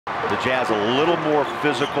The Jazz a little more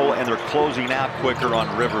physical, and they're closing out quicker on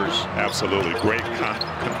Rivers. Absolutely. Great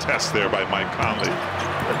contest there by Mike Conley.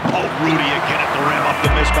 Oh, Rudy again at the rim, up the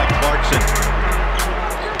miss by Clarkson.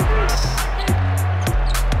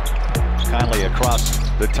 Conley across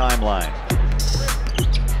the timeline.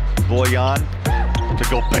 Boyan to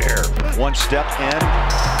Gobert. One step in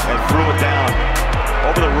and threw it down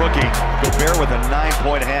over the rookie. Gobert with a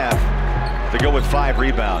 9-point half to go with 5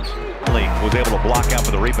 rebounds. Was able to block out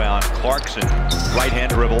for the rebound. Clarkson,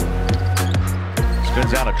 right-hand dribble.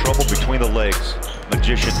 Spins out of trouble between the legs.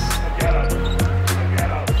 Magician.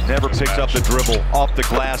 Never picks up the dribble. Off the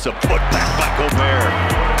glass, a put back by Gobert.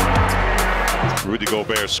 Rudy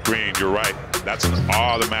Gobert screen, you're right. That's an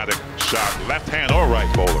automatic shot. Left hand or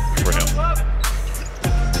right bowler for him.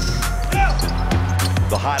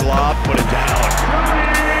 The high lob, put it down.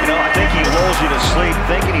 You know, I think he lulls you to sleep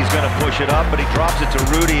thinking he's going to push it up, but he drops it to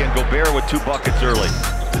Rudy, and Gobert with 2 buckets early.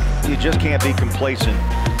 You just can't be complacent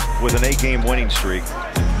with an 8-game winning streak.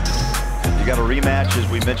 You got a rematch, as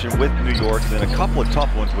we mentioned, with New York, and then a couple of tough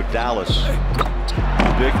ones with Dallas.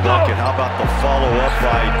 Big bucket. How about the follow-up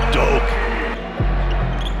by Doak?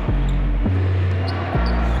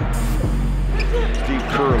 Steve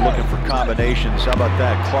Kerr looking for combinations. How about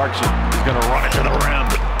that? Clarkson is going to run it to the rim.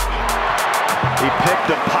 He picked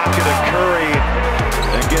the pocket of Curry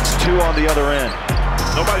and gets 2 on the other end.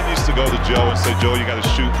 Nobody needs to go to Joe and say, Joe, you got to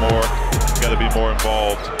shoot more. You got to be more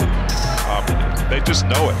involved. They just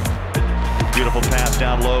know it. Beautiful pass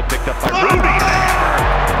down low, picked up by Rudy.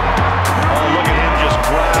 Oh, look at him just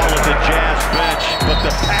growl at the Jazz bench. But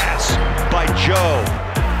the pass by Joe.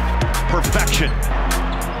 Perfection.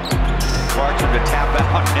 Clarkson to tap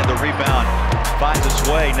out, and the rebound finds its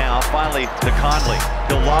way now finally to Conley.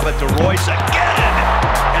 He'll lob it to Royce again,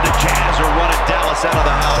 and the Jazz are running Dallas out of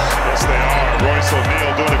the house. Yes, they are. Royce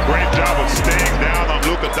O'Neale doing a great job of staying down on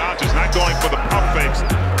Luka Doncic, not going for the pump fakes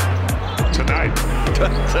tonight.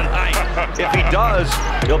 Tonight. If he does,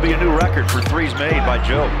 it'll be a new record for threes made by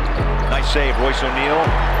Joe. Nice save, Royce O'Neale.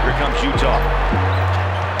 Here comes Utah.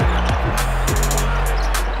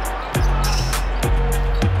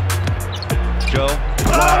 Joe,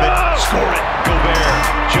 lob it, score it, Gobert.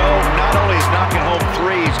 Joe not only is knocking home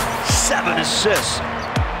threes, 7 assists.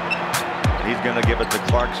 He's gonna give it to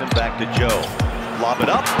Clarkson, back to Joe. Lob it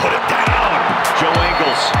up, put it down. Joe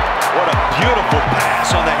Ingles, what a beautiful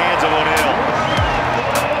pass on the hands of O'Neale.